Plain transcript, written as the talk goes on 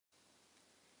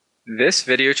This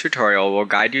video tutorial will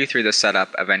guide you through the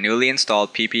setup of a newly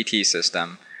installed PPT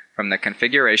system, from the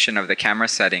configuration of the camera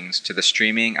settings to the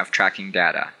streaming of tracking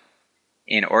data.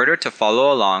 In order to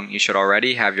follow along, you should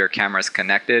already have your cameras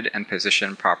connected and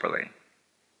positioned properly.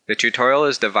 The tutorial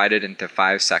is divided into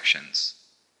 5 sections.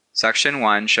 Section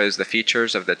 1 shows the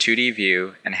features of the 2D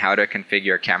view and how to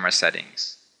configure camera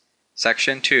settings.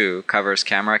 Section 2 covers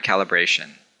camera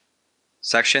calibration.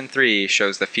 Section 3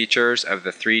 shows the features of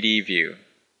the 3D view.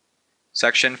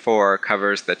 Section 4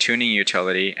 covers the tuning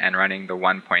utility and running the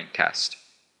one-point test.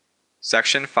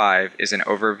 Section 5 is an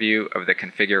overview of the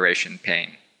configuration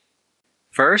pane.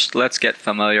 First, let's get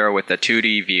familiar with the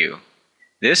 2D view.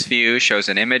 This view shows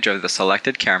an image of the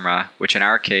selected camera, which in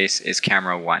our case is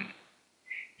camera 1.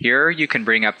 Here you can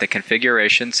bring up the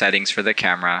configuration settings for the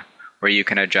camera, where you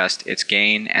can adjust its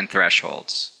gain and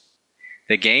thresholds.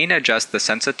 The gain adjusts the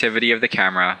sensitivity of the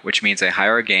camera, which means a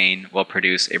higher gain will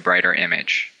produce a brighter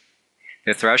image.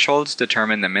 The thresholds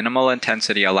determine the minimal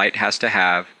intensity a light has to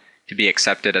have to be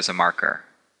accepted as a marker.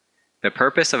 The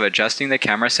purpose of adjusting the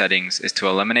camera settings is to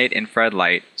eliminate infrared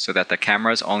light so that the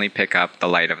cameras only pick up the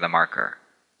light of the marker.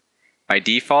 By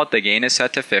default, the gain is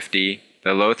set to 50,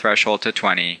 the low threshold to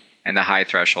 20, and the high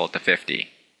threshold to 50.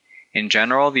 In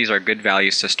general, these are good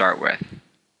values to start with.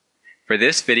 For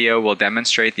this video, we'll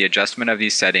demonstrate the adjustment of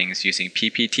these settings using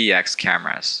PPTX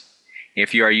cameras.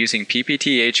 If you are using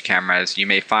PPTH cameras, you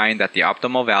may find that the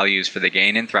optimal values for the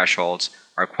gain and thresholds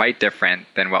are quite different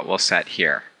than what we'll set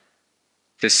here.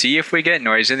 To see if we get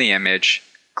noise in the image,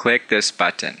 click this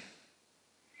button.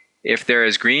 If there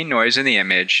is green noise in the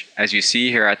image, as you see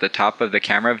here at the top of the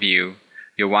camera view,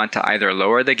 you'll want to either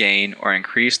lower the gain or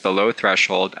increase the low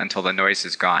threshold until the noise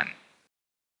is gone.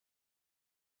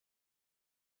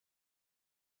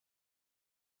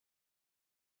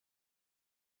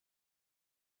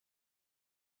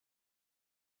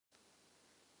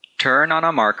 Turn on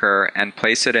a marker and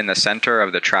place it in the center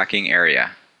of the tracking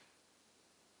area.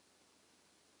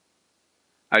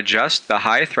 Adjust the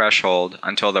high threshold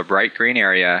until the bright green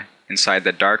area inside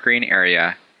the dark green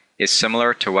area is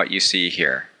similar to what you see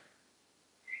here.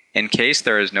 In case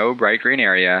there is no bright green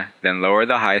area, then lower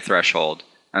the high threshold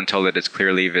until it is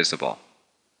clearly visible.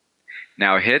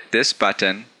 Now hit this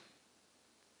button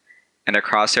and a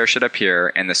crosshair should appear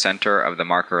in the center of the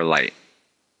marker light.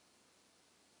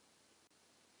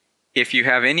 If you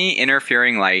have any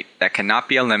interfering light that cannot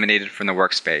be eliminated from the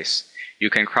workspace, you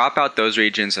can crop out those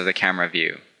regions of the camera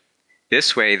view.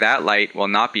 This way, that light will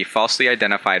not be falsely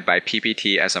identified by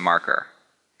PPT as a marker.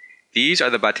 These are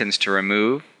the buttons to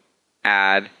remove,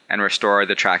 add, and restore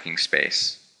the tracking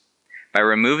space. By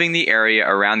removing the area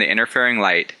around the interfering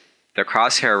light, the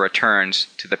crosshair returns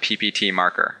to the PPT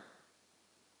marker.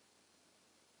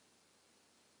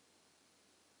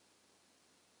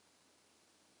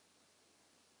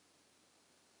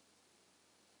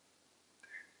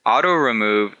 Auto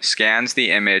Remove scans the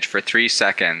image for 3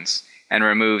 seconds and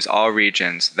removes all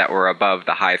regions that were above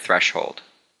the high threshold.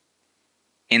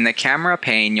 In the camera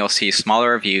pane, you'll see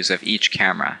smaller views of each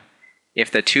camera. If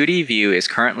the 2D view is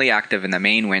currently active in the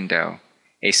main window,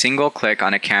 a single click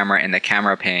on a camera in the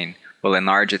camera pane will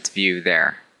enlarge its view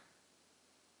there.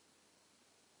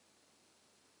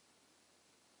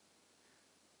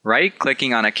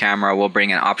 Right-clicking on a camera will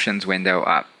bring an options window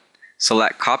up.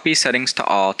 Select Copy Settings to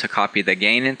All to copy the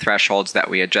gain and thresholds that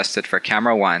we adjusted for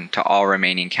camera 1 to all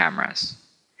remaining cameras.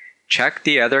 Check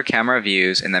the other camera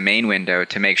views in the main window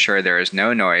to make sure there is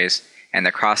no noise and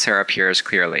the crosshair appears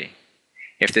clearly.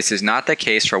 If this is not the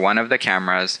case for one of the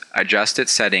cameras, adjust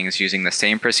its settings using the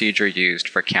same procedure used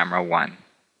for camera 1.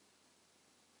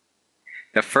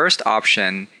 The first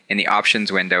option in the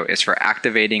Options window is for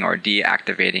activating or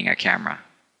deactivating a camera.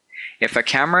 If a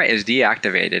camera is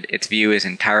deactivated, its view is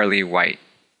entirely white.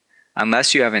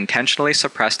 Unless you have intentionally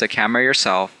suppressed a camera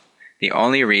yourself, the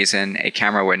only reason a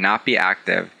camera would not be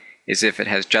active is if it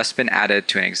has just been added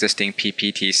to an existing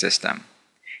PPT system.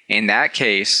 In that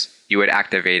case, you would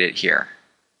activate it here.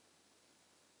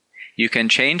 You can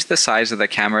change the size of the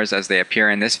cameras as they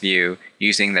appear in this view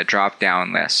using the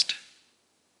drop-down list.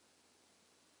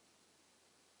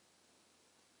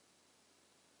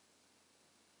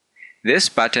 This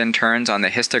button turns on the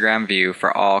histogram view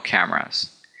for all cameras.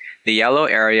 The yellow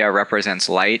area represents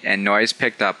light and noise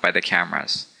picked up by the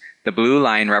cameras. The blue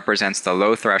line represents the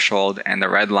low threshold and the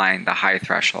red line the high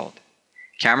threshold.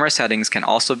 Camera settings can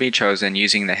also be chosen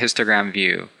using the histogram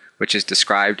view, which is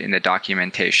described in the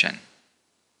documentation.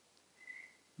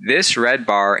 This red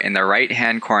bar in the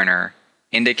right-hand corner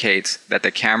indicates that the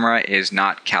camera is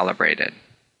not calibrated.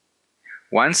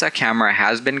 Once a camera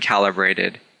has been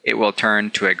calibrated, it will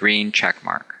turn to a green check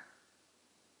mark.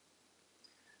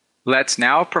 Let's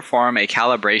now perform a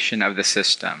calibration of the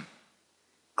system.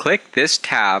 Click this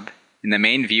tab in the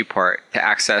main viewport to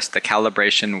access the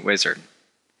calibration wizard.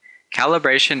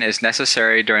 Calibration is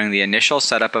necessary during the initial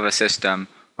setup of a system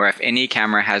or if any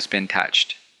camera has been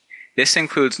touched. This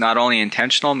includes not only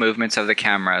intentional movements of the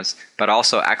cameras, but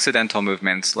also accidental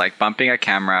movements like bumping a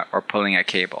camera or pulling a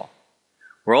cable.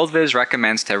 WorldViz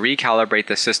recommends to recalibrate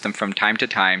the system from time to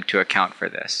time to account for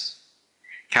this.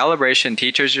 Calibration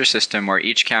teaches your system where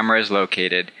each camera is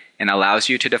located and allows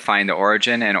you to define the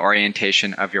origin and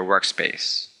orientation of your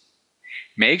workspace.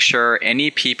 Make sure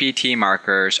any PPT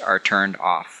markers are turned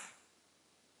off.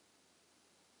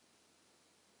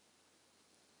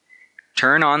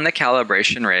 Turn on the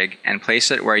calibration rig and place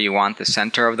it where you want the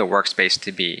center of the workspace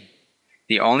to be.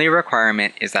 The only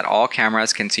requirement is that all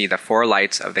cameras can see the 4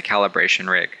 lights of the calibration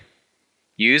rig.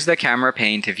 Use the camera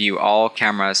pane to view all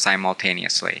cameras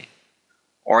simultaneously.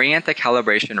 Orient the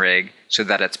calibration rig so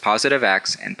that its positive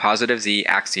X and positive Z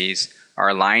axes are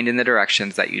aligned in the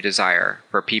directions that you desire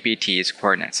for PPT's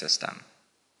coordinate system.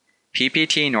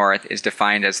 PPT North is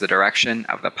defined as the direction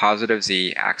of the positive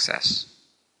Z axis.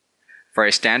 For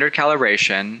a standard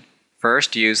calibration,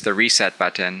 first use the Reset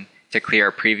button to clear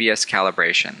previous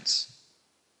calibrations.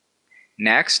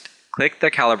 Next, click the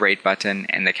Calibrate button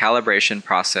and the calibration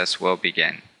process will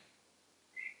begin.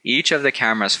 Each of the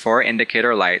camera's 4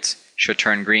 indicator lights should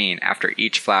turn green after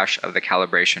each flash of the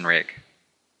calibration rig.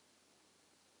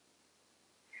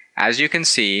 As you can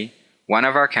see, one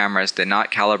of our cameras did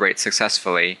not calibrate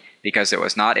successfully because it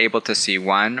was not able to see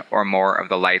one or more of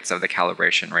the lights of the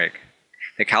calibration rig.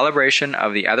 The calibration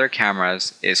of the other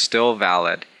cameras is still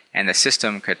valid and the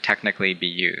system could technically be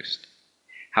used.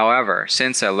 However,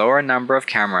 since a lower number of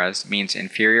cameras means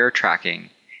inferior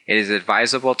tracking, it is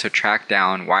advisable to track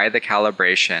down why the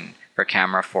calibration for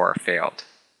camera 4 failed.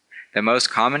 The most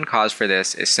common cause for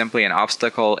this is simply an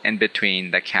obstacle in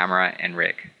between the camera and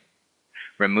rig.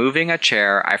 Removing a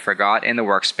chair I forgot in the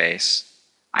workspace,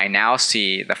 I now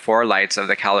see the 4 lights of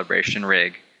the calibration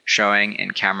rig showing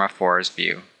in camera 4's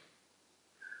view.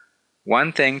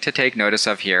 One thing to take notice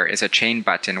of here is a chain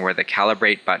button where the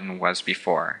Calibrate button was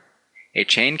before. A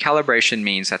chain calibration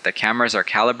means that the cameras are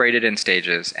calibrated in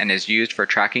stages and is used for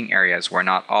tracking areas where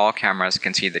not all cameras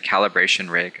can see the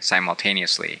calibration rig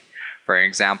simultaneously, for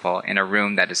example, in a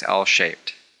room that is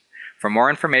L-shaped. For more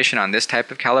information on this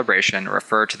type of calibration,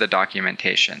 refer to the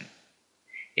documentation.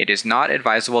 It is not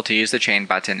advisable to use the chain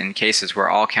button in cases where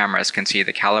all cameras can see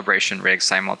the calibration rig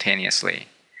simultaneously.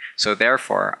 So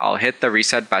therefore, I'll hit the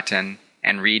Reset button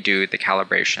and redo the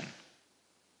calibration.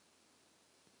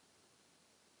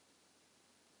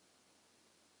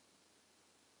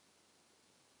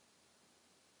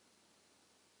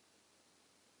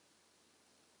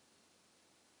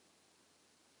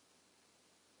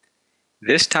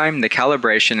 This time the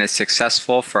calibration is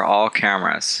successful for all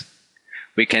cameras.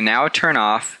 We can now turn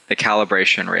off the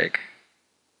calibration rig.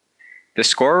 The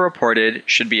score reported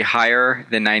should be higher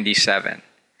than 97.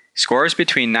 Scores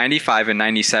between 95 and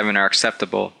 97 are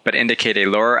acceptable, but indicate a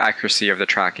lower accuracy of the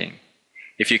tracking.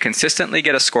 If you consistently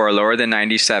get a score lower than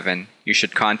 97, you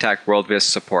should contact WorldViz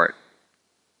support.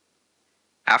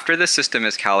 After the system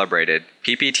is calibrated,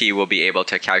 PPT will be able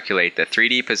to calculate the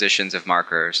 3D positions of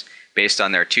markers based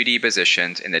on their 2D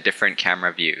positions in the different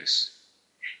camera views.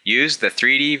 Use the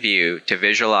 3D view to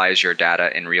visualize your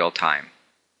data in real time.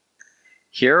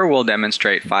 Here we'll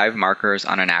demonstrate 5 markers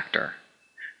on an actor.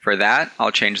 For that,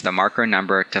 I'll change the marker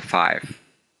number to 5.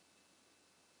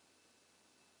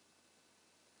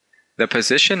 The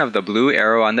position of the blue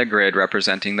arrow on the grid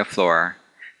representing the floor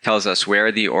tells us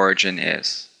where the origin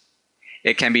is.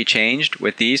 It can be changed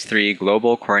with these 3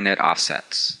 global coordinate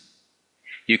offsets.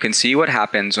 You can see what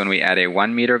happens when we add a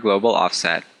 1 meter global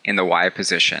offset in the Y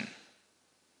position.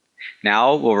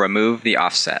 Now we'll remove the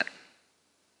offset.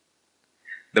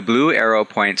 The blue arrow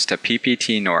points to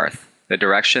PPT North, the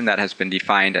direction that has been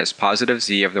defined as positive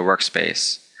Z of the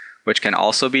workspace, which can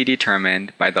also be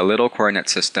determined by the little coordinate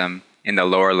system in the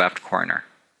lower left corner.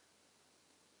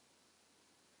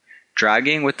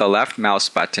 Dragging with the left mouse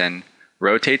button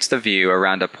rotates the view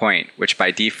around a point which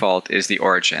by default is the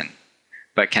origin,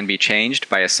 but can be changed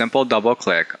by a simple double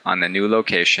click on the new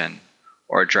location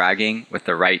or dragging with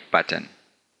the right button.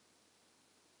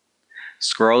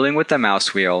 Scrolling with the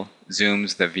mouse wheel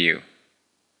zooms the view.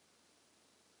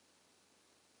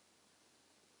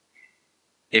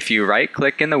 If you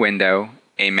right-click in the window,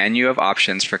 a menu of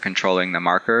options for controlling the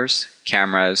markers,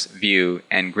 cameras, view,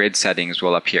 and grid settings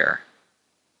will appear.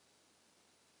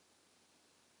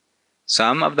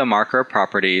 Some of the marker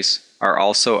properties are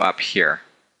also up here.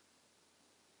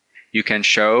 You can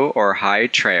show or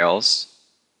hide trails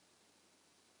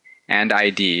and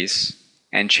IDs,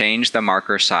 and change the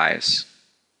marker size.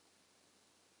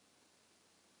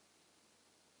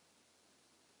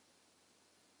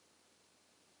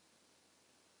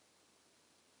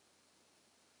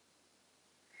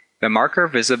 The marker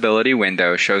visibility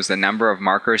window shows the number of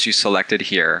markers you selected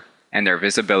here and their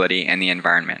visibility in the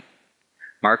environment.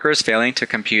 Markers failing to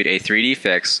compute a 3D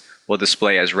fix will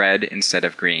display as red instead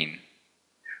of green.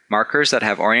 Markers that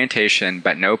have orientation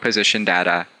but no position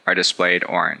data are displayed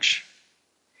orange.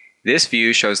 This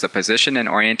view shows the position and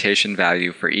orientation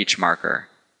value for each marker.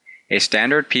 A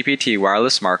standard PPT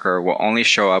wireless marker will only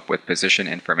show up with position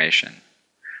information.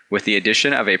 With the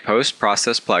addition of a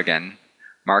post-process plugin,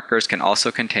 markers can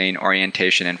also contain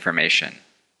orientation information.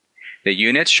 The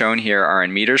units shown here are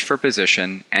in meters for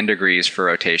position and degrees for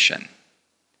rotation.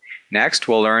 Next,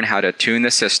 we'll learn how to tune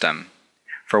the system,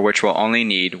 for which we'll only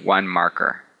need one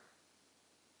marker.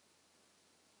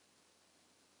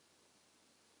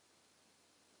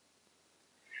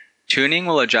 Tuning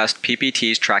will adjust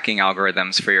PPT's tracking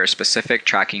algorithms for your specific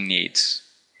tracking needs.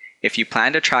 If you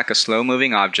plan to track a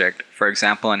slow-moving object, for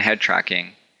example in head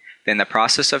tracking, then the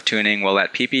process of tuning will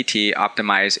let PPT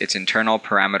optimize its internal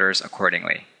parameters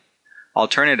accordingly.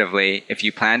 Alternatively, if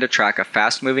you plan to track a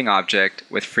fast-moving object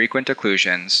with frequent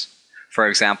occlusions, for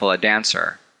example a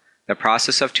dancer, the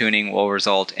process of tuning will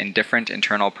result in different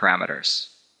internal parameters.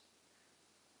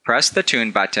 Press the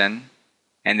Tune button,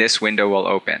 and this window will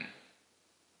open.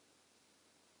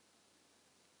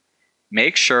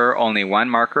 Make sure only one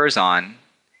marker is on,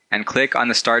 and click on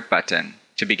the Start button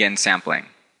to begin sampling.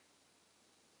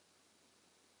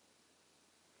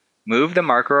 Move the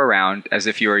marker around as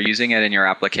if you were using it in your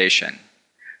application.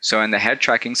 So in the head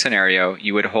tracking scenario,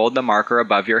 you would hold the marker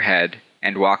above your head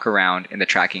and walk around in the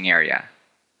tracking area.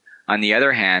 On the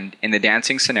other hand, in the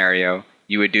dancing scenario,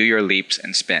 you would do your leaps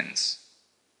and spins.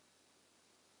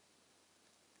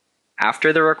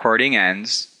 After the recording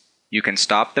ends, you can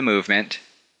stop the movement,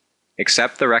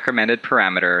 accept the recommended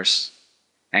parameters,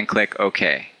 and click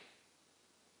OK.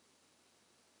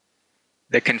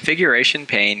 The configuration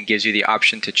pane gives you the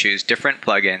option to choose different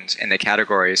plugins in the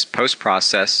categories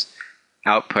Post-Process,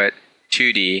 Output,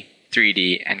 2D,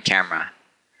 3D, and Camera.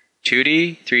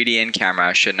 2D, 3D, and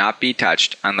Camera should not be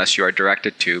touched unless you are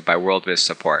directed to by WorldViz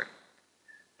support.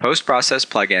 Post-Process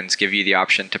plugins give you the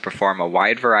option to perform a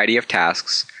wide variety of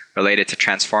tasks related to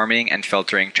transforming and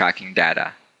filtering tracking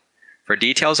data. For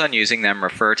details on using them,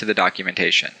 refer to the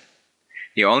documentation.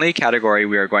 The only category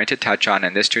we are going to touch on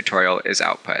in this tutorial is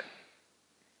Output.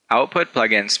 Output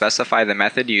plugins specify the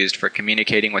method used for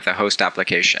communicating with a host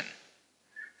application.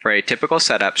 For a typical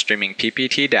setup streaming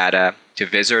PPT data to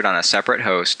Vizard on a separate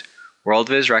host,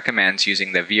 WorldViz recommends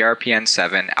using the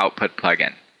VRPN7 Output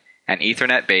plugin, an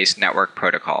Ethernet-based network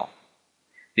protocol.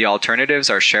 The alternatives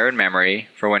are shared memory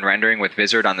for when rendering with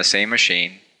Vizard on the same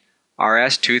machine,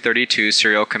 RS-232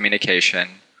 serial communication,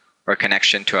 or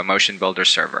connection to a motion builder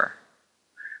server.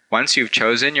 Once you've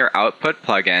chosen your Output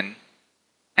plugin,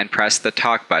 and press the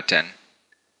Talk button,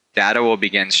 data will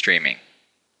begin streaming.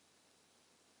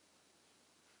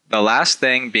 The last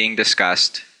thing being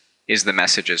discussed is the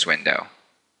Messages window.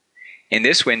 In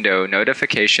this window,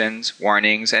 notifications,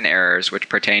 warnings, and errors which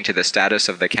pertain to the status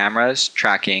of the cameras,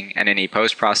 tracking, and any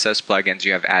post-process plugins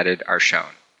you have added are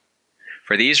shown.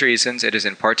 For these reasons, it is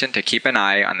important to keep an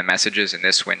eye on the messages in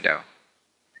this window.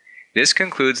 This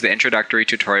concludes the introductory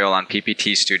tutorial on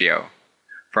PPT Studio.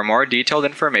 For more detailed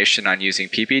information on using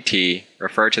PPT,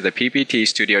 refer to the PPT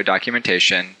Studio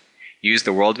documentation, use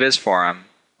the WorldViz forum,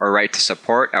 or write to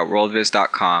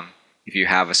support@worldviz.com if you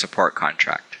have a support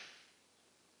contract.